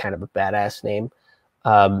 That's kind of a badass name.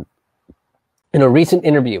 In a recent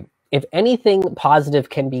interview, if anything positive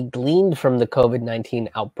can be gleaned from the COVID-19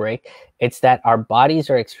 outbreak, it's that our bodies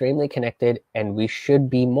are extremely connected and we should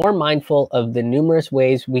be more mindful of the numerous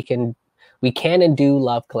ways we can and do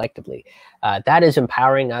love collectively. That is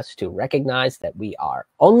empowering us to recognize that we are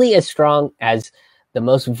only as strong as the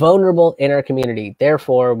most vulnerable in our community.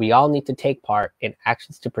 Therefore, we all need to take part in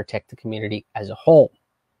actions to protect the community as a whole.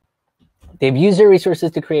 They've used their resources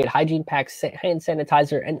to create hygiene packs, hand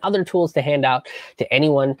sanitizer, and other tools to hand out to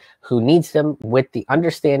anyone who needs them, with the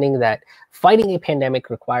understanding that fighting a pandemic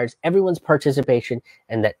requires everyone's participation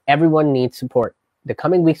and that everyone needs support. The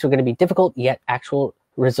coming weeks are going to be difficult, yet actual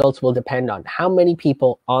results will depend on how many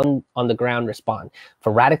people on the ground respond.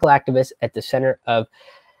 For radical activists at the center of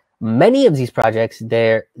many of these projects,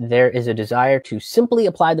 there is a desire to simply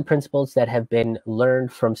apply the principles that have been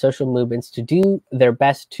learned from social movements to do their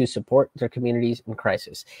best to support their communities in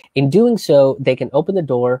crisis. In doing so, they can open the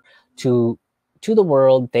door to the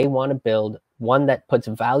world they want to build, one that puts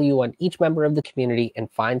value on each member of the community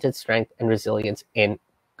and finds its strength and resilience in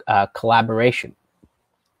collaboration.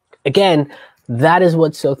 Again, that is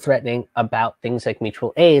what's so threatening about things like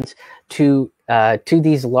mutual aids to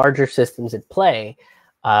these larger systems at play.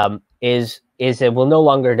 Is it will no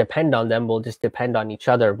longer depend on them. We'll just depend on each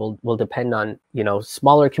other. We'll depend on,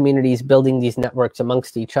 smaller communities building these networks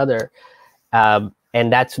amongst each other. And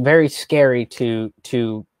that's very scary to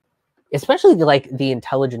especially like the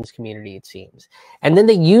intelligence community, it seems. And then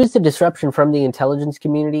they use the disruption from the intelligence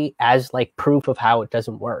community as like proof of how it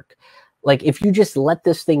doesn't work. Like if you just let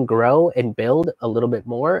this thing grow and build a little bit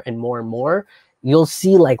more and more and more, you'll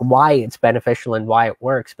see like why it's beneficial and why it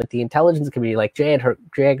works. But the intelligence community, like J.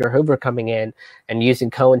 Edgar Hoover coming in and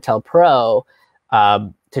using COINTELPRO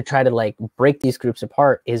to try to like break these groups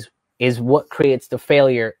apart is what creates the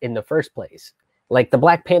failure in the first place. Like the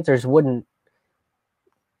Black Panthers wouldn't,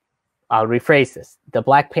 I'll rephrase this, the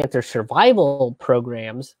Black Panther survival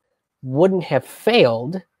programs wouldn't have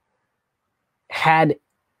failed had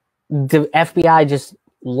the FBI just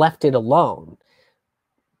left it alone.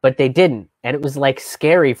 But they didn't, and it was like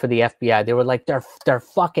scary for the FBI. They were like, they're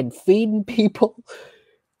fucking feeding people,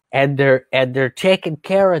 and they're taking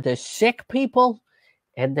care of the sick people,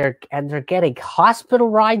 and they're getting hospital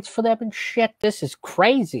rides for them and shit. This is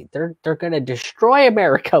crazy. They're gonna destroy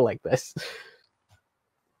America like this.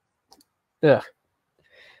 Ugh.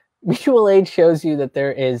 Mutual aid shows you that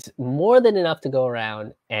there is more than enough to go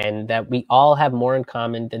around, and that we all have more in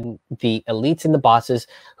common than the elites and the bosses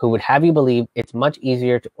who would have you believe it's much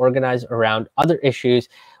easier to organize around other issues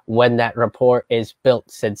when that rapport is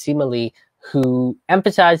built, said Sima Lee, who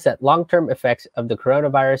emphasized that long-term effects of the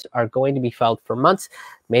coronavirus are going to be felt for months,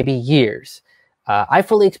 maybe years. I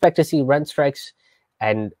fully expect to see rent strikes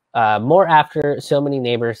and more after so many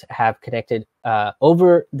neighbors have connected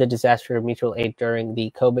over the disaster of mutual aid during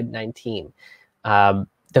the COVID-19.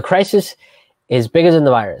 The crisis is bigger than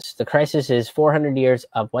the virus. The crisis is 400 years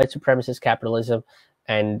of white supremacist capitalism,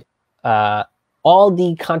 and all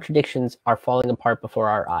the contradictions are falling apart before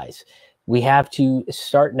our eyes. We have to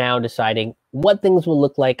start now deciding what things will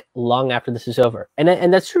look like long after this is over.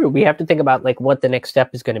 And that's true. We have to think about like what the next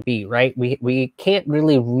step is going to be, right? We can't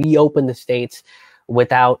really reopen the states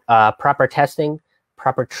without proper testing,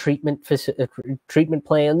 proper treatment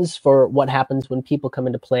plans for what happens when people come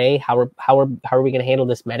into play. How are we going to handle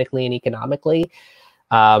this medically and economically?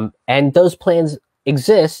 And those plans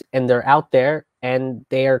exist, and they're out there, and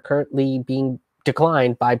they are currently being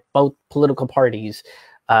declined by both political parties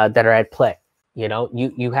that are at play. You know,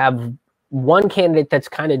 you have one candidate that's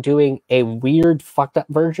kind of doing a weird fucked up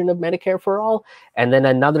version of Medicare for all, and then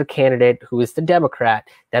another candidate who is the Democrat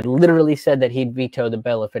that literally said that he'd veto the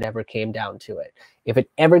bill if it ever came down to it. If it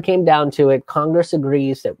ever came down to it, Congress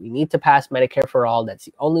agrees that we need to pass Medicare for all. That's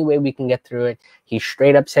the only way we can get through it. He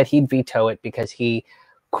straight up said he'd veto it because he,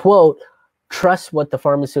 quote, trusts what the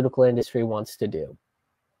pharmaceutical industry wants to do.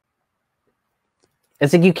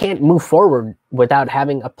 It's like you can't move forward without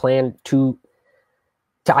having a plan to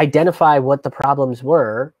identify what the problems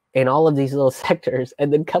were in all of these little sectors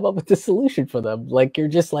and then come up with a solution for them. Like, you're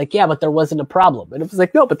just like, yeah, but there wasn't a problem. And it was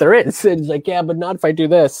like, no, but there is. And it's like, yeah, but not if I do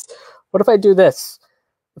this. What if I do this?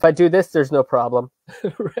 If I do this, there's no problem.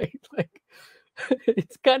 Right? Like,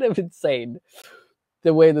 it's kind of insane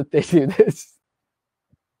the way that they do this.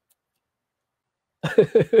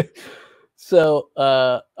 So,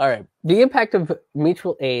 all right. The impact of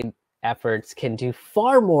mutual aid efforts can do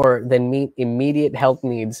far more than meet immediate health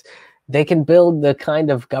needs. They can build the kind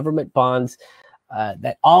of government bonds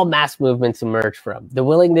that all mass movements emerge from. The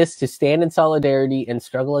willingness to stand in solidarity and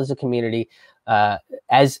struggle as a community.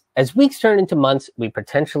 As weeks turn into months, we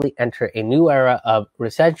potentially enter a new era of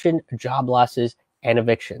recession, job losses, and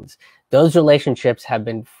evictions. Those relationships have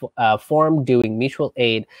been formed doing mutual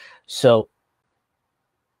aid. So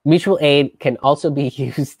mutual aid can also be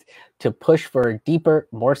used to push for a deeper,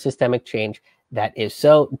 more systemic change that is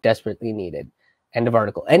so desperately needed. End of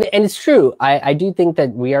article. And it's true. I do think that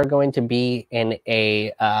we are going to be in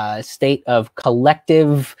a state of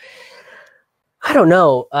collective, I don't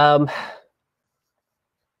know,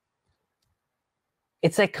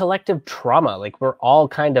 it's like collective trauma. Like, we're all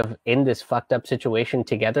kind of in this fucked up situation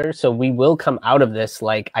together. So we will come out of this,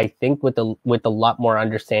 like, I think with a lot more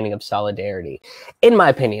understanding of solidarity. In my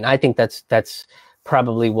opinion, I think that's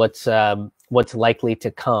probably what's likely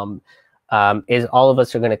to come. Is all of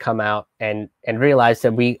us are going to come out and realize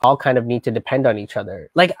that we all kind of need to depend on each other.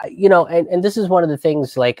 Like, you know, and this is one of the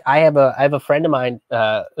things, like, I have a friend of mine,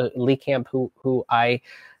 Lee Camp, who I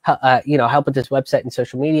you know, help with this website and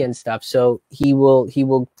social media and stuff. So he will,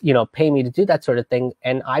 you know, pay me to do that sort of thing.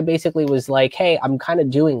 And I basically was like, hey, I'm kind of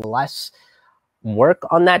doing less work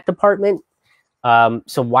on that department.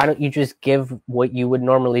 So why don't you just give what you would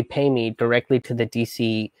normally pay me directly to the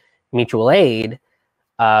DC mutual aid?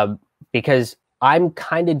 Because I'm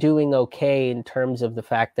kind of doing okay in terms of the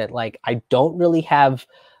fact that, like, I don't really have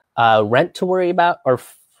rent to worry about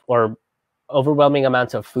or overwhelming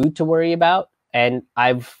amounts of food to worry about. And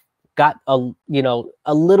I've got a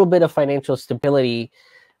little bit of financial stability,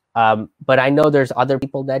 but I know there's other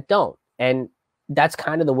people that don't. And that's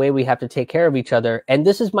kind of the way we have to take care of each other. And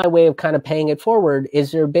this is my way of kind of paying it forward,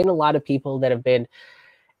 is there have been a lot of people that have been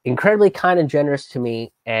incredibly kind and generous to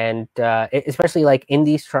me, and especially like in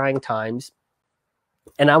these trying times.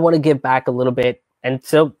 And I want to give back a little bit. And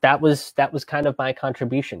so that was kind of my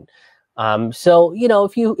contribution. So, you know,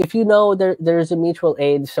 if you know there's a mutual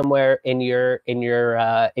aid somewhere in your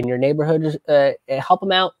neighborhood, help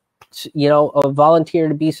them out. You know, volunteer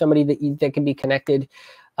to be somebody that can be connected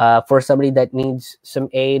for somebody that needs some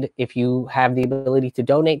aid. If you have the ability to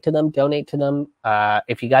donate to them, donate to them.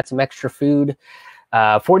 If you got some extra food,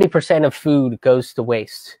 40% of food goes to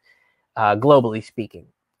waste, globally speaking,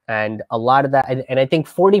 and a lot of that, and I think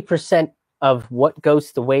 40% of what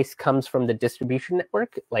goes to waste comes from the distribution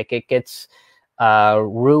network. Like, it gets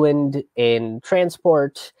ruined in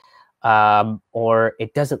transport, or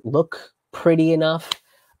it doesn't look pretty enough.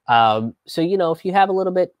 So, you know, if you have a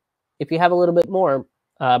little bit more,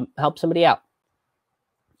 help somebody out.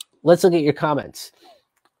 let's look at your comments.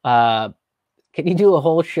 Can you do a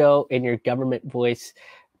whole show in your government voice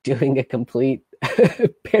doing a complete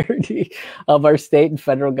parody of our state and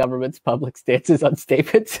federal government's public stances on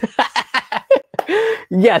statements?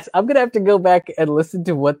 Yes, I'm gonna have to go back and listen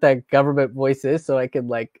to what that government voice is so I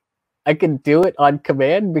can do it on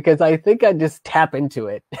command, because I think I just tap into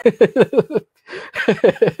it.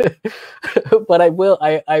 But I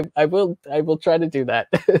will try to do that.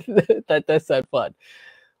 That does sound fun.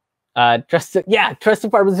 Trust the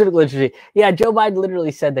pharmaceutical industry. Yeah, Joe Biden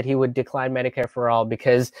literally said that he would decline Medicare for all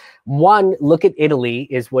because, one, look at Italy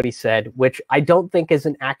is what he said, which I don't think is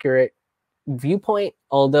an accurate viewpoint,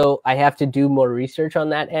 although I have to do more research on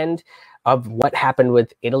that end of what happened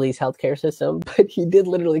with Italy's healthcare system. But he did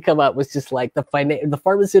literally come out with just like the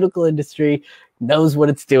pharmaceutical industry knows what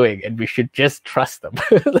it's doing and we should just trust them.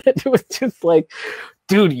 It was just like,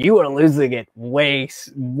 dude, you are losing it way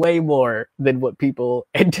more than what people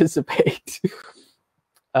anticipate.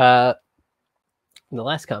 The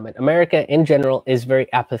last comment, America in general is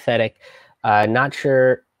very apathetic. Not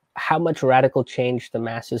sure how much radical change the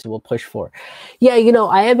masses will push for. Yeah,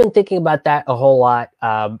 I have been thinking about that a whole lot.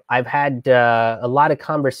 I've had a lot of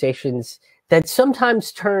conversations that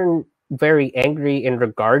sometimes turn very angry in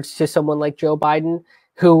regards to someone like Joe Biden,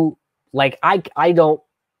 who, like, I don't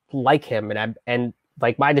like him, and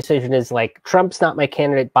like my decision is like Trump's not my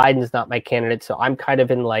candidate, Biden's not my candidate, so I'm kind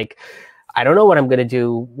of in like, I don't know what I'm going to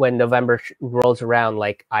do when November rolls around.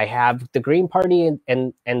 Like, I have the Green Party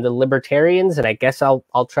and the Libertarians, and I guess I'll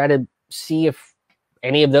try to see if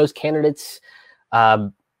any of those candidates,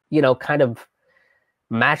 kind of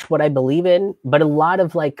match what I believe in. But a lot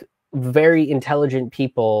of like very intelligent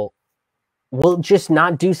people will just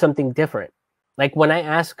not do something different. Like when I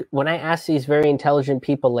ask these very intelligent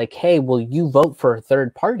people, like, hey, will you vote for a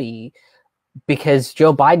third party because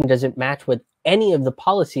Joe Biden doesn't match with any of the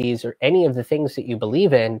policies or any of the things that you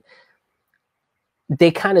believe in,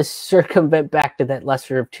 they kind of circumvent back to that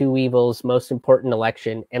lesser of two evils, most important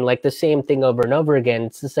election, and like the same thing over and over again.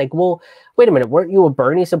 It's just like, well, wait a minute, weren't you a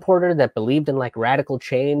Bernie supporter that believed in like radical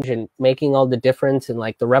change and making all the difference and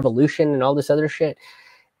like the revolution and all this other shit?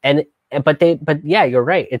 But yeah, you're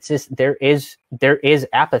right. It's just there is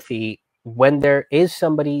apathy when there is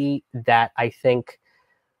somebody that I think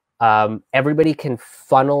everybody can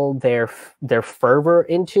funnel their fervor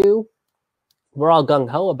into. We're all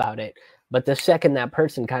gung-ho about it, but the second that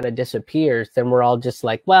person kind of disappears, then we're all just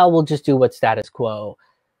like, well, we'll just do what status quo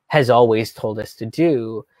has always told us to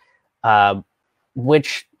do,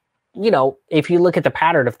 which, if you look at the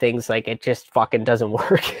pattern of things, like, it just fucking doesn't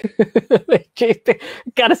work. It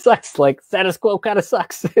kind of sucks. Like, status quo kind of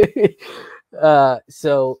sucks.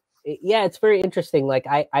 So yeah, it's very interesting. Like,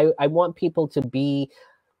 I want people to be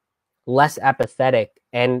less apathetic,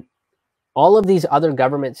 and all of these other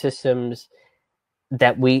government systems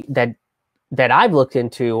that I've looked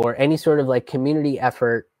into, or any sort of like community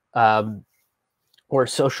effort or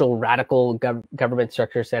social radical government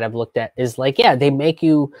structures that I've looked at, is like, yeah, they make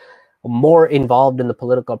you more involved in the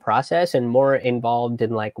political process and more involved in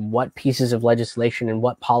like what pieces of legislation and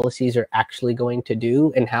what policies are actually going to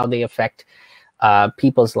do and how they affect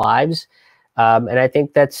people's lives, and I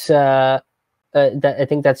think that's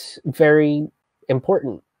very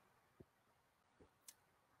important.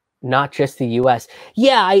 Not just the U.S.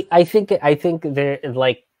 Yeah, I think there,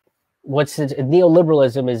 like,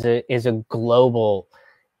 neoliberalism is a global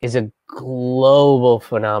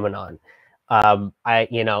phenomenon.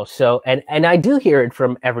 So I do hear it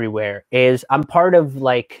from everywhere. I'm part of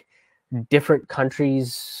like different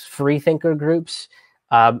countries' free thinker groups,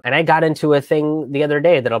 and I got into a thing the other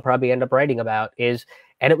day that I'll probably end up writing about,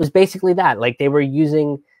 and it was basically that, like, they were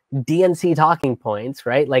using DNC talking points,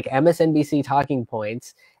 right? Like MSNBC talking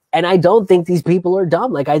points. And I don't think these people are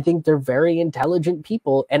dumb. Like, I think they're very intelligent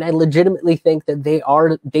people. And I legitimately think that they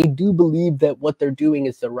do believe that what they're doing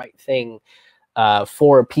is the right thing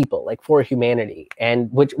for people, like for humanity.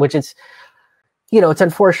 And which it's, it's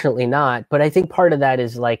unfortunately not. But I think part of that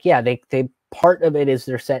is like, yeah, they part of it is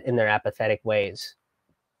they're set in their apathetic ways.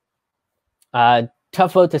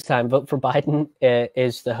 Tough vote this time. Vote for Biden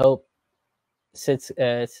is the hope.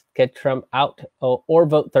 Get Trump out, or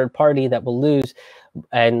vote third party that will lose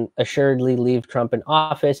and assuredly leave Trump in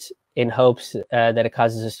office in hopes that it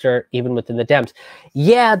causes a stir even within the Dems.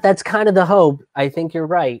 Yeah, that's kind of the hope. I think you're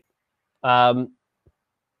right. I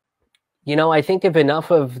think if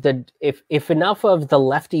enough of the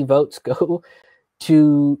lefty votes go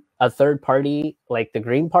to a third party like the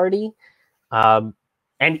Green Party, and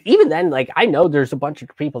even then, like, I know there's a bunch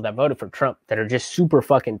of people that voted for Trump that are just super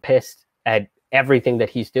fucking pissed at everything that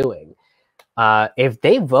he's doing. If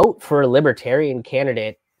they vote for a libertarian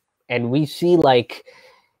candidate and we see like,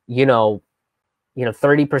 you know,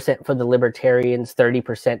 30% for the Libertarians,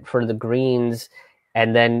 30% for the Greens,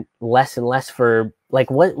 and then less and less for like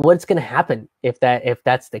what's going to happen if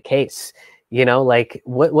that's the case? Like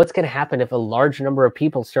what's going to happen if a large number of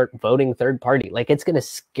people start voting third party? Like it's going to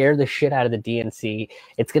scare the shit out of the DNC.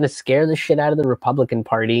 It's going to scare the shit out of the Republican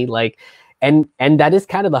Party. Like, and that is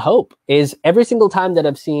kind of the hope. Is every single time that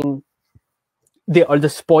I've seen the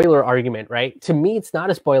spoiler argument, right? To me, it's not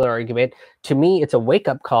a spoiler argument. To me, it's a wake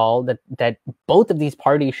up call that both of these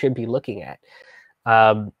parties should be looking at.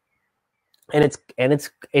 And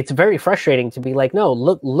it's very frustrating to be like, no,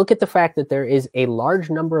 look at the fact that there is a large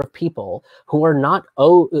number of people who are not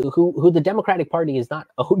who the Democratic Party is not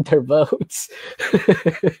owed their votes.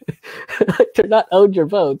 They're not owed your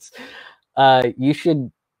votes. You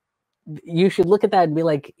should look at that and be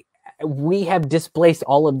like, we have displaced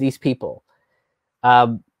all of these people.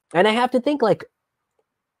 And I have to think like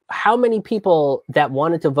how many people that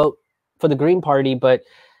wanted to vote for the Green Party, but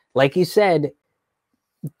like you said,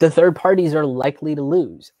 the third parties are likely to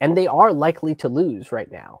lose, and they are likely to lose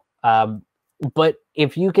right now. But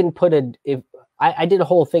if you can I did a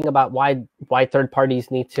whole thing about why third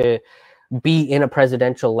parties need to be in a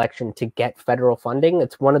presidential election to get federal funding.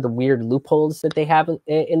 It's one of the weird loopholes that they have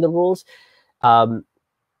in the rules.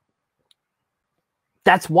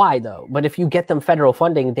 That's why, though. But if you get them federal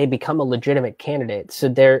funding, they become a legitimate candidate. So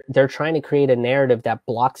they're trying to create a narrative that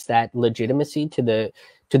blocks that legitimacy to the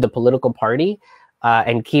political party.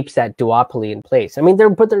 And keeps that duopoly in place. I mean, the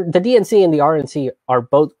DNC and the RNC are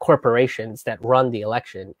both corporations that run the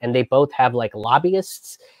election, and they both have like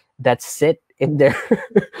lobbyists that sit in their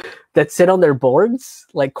that sit on their boards,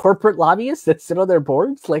 like corporate lobbyists that sit on their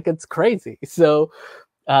boards. Like it's crazy. So,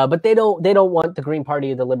 but they don't want the Green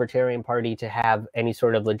Party or the Libertarian Party to have any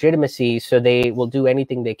sort of legitimacy. So they will do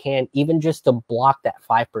anything they can, even just to block that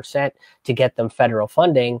 5% to get them federal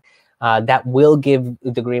funding. That will give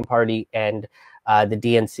the Green Party and the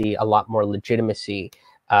DNC a lot more legitimacy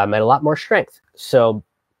and a lot more strength. So,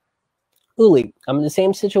 Uli, I'm in the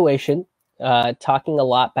same situation, talking a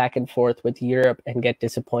lot back and forth with Europe and get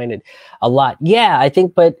disappointed a lot. Yeah, I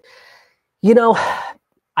think, but,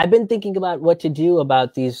 I've been thinking about what to do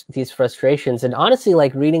about these frustrations. And honestly,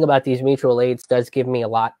 like reading about these mutual aids does give me a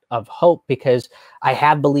lot of hope, because I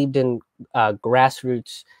have believed in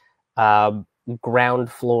grassroots,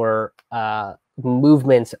 ground floor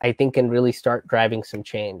movements, I think, can really start driving some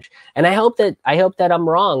change. And I hope that I'm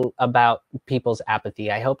wrong about people's apathy.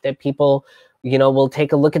 I hope that people, will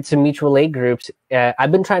take a look at some mutual aid groups.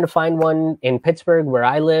 I've been trying to find one in Pittsburgh where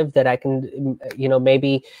I live that I can,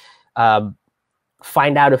 maybe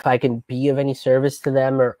find out if I can be of any service to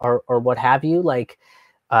them or what have you. Like,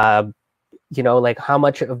 like how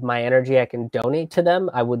much of my energy I can donate to them.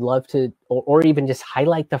 I would love to, or even just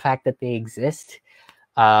highlight the fact that they exist.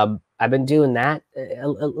 I've been doing that a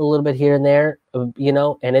little bit here and there,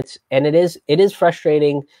 and it is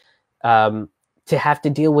frustrating to have to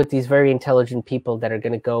deal with these very intelligent people that are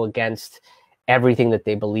going to go against everything that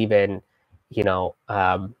they believe in. This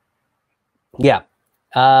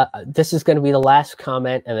is going to be the last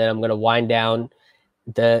comment, and then I'm going to wind down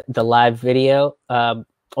the live video.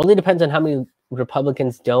 Only depends on how many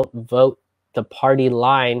Republicans don't vote the party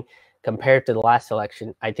line compared to the last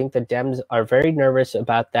election. I think the Dems are very nervous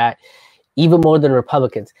about that, even more than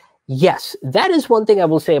Republicans. Yes, that is one thing I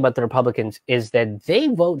will say about the Republicans, is that they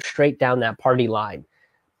vote straight down that party line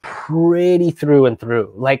pretty through and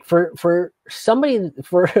through. Like for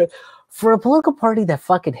a political party that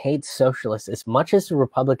fucking hates socialists as much as the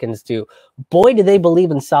Republicans do, boy, do they believe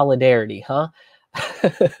in solidarity, huh?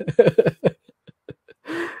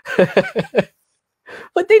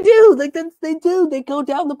 But they do, they go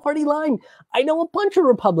down the party line. I know a bunch of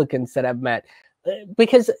Republicans that I've met,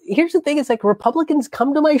 because here's the thing, it's like Republicans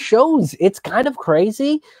come to my shows. It's kind of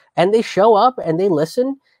crazy, and they show up and they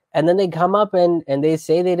listen, and then they come up and they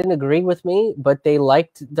say they didn't agree with me, but they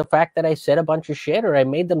liked the fact that I said a bunch of shit, or I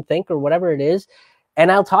made them think, or whatever it is.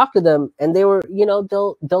 And I'll talk to them, and they were,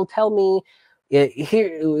 they'll tell me,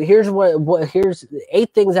 here's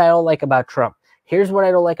 8 things I don't like about Trump. Here's what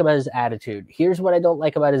I don't like about his attitude. Here's what I don't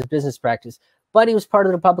like about his business practice. But he was part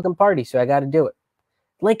of the Republican Party, so I got to do it.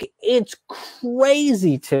 Like, it's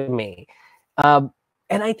crazy to me. And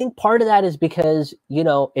I think part of that is because,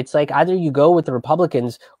 it's like either you go with the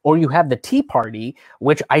Republicans or you have the Tea Party,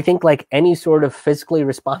 which I think like any sort of fiscally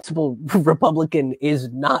responsible Republican is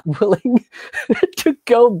not willing to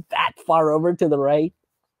go that far over to the right.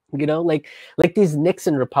 Like these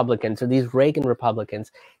Nixon Republicans or these Reagan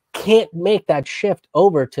Republicans can't make that shift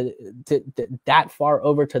over to that far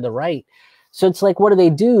over to the right. So it's like, what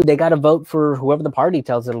do? They got to vote for whoever the party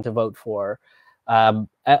tells them to vote for,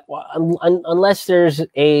 unless there's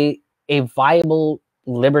a viable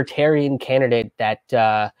libertarian candidate that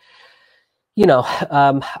I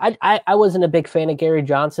wasn't a big fan of Gary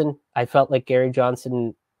Johnson. I felt like Gary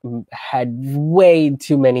Johnson had way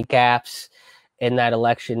too many gaps in that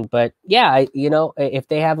election. But yeah, if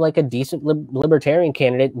they have like a decent libertarian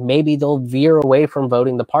candidate, maybe they'll veer away from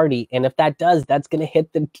voting the party. And if that does, that's going to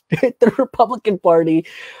hit the Republican Party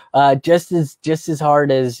just as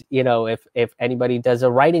hard as if anybody does a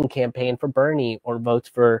write-in campaign for Bernie or votes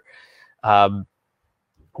for um,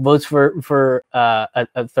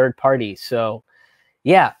 a third party. So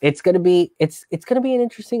yeah, it's gonna be an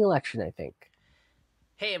interesting election, I think.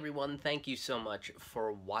 Hey everyone, thank you so much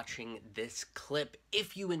for watching this clip.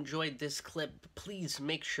 If you enjoyed this clip, please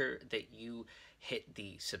make sure that you hit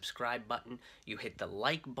the subscribe button, you hit the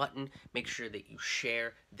like button, make sure that you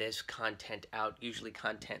share this content out. Usually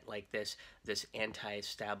content like this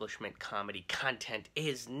anti-establishment comedy content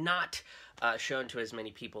is not shown to as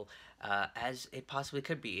many people as it possibly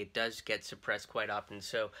could be. It does get suppressed quite often,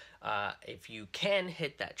 so if you can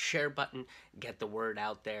hit that share button, get the word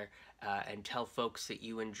out there, and tell folks that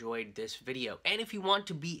you enjoyed this video. And if you want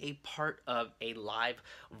to be a part of a live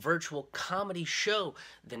virtual comedy show,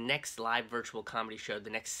 the next live virtual comedy show, the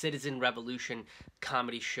next Citizen Revolution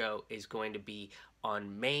comedy show is going to be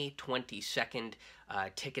on May 22nd.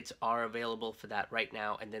 Tickets are available for that right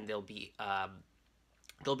now, and then they'll be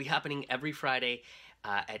happening every Friday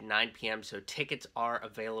at 9 p.m. So tickets are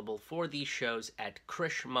available for these shows at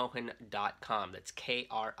krishmohan.com. That's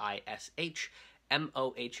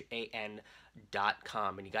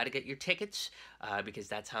KRISHMOHAN.com. And you got to get your tickets because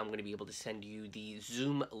that's how I'm going to be able to send you the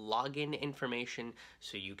Zoom login information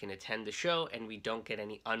so you can attend the show and we don't get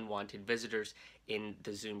any unwanted visitors in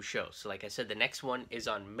the Zoom show. So like I said, the next one is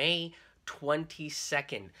on May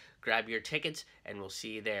 22nd. Grab your tickets and we'll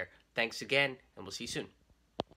see you there. Thanks again, and we'll see you soon.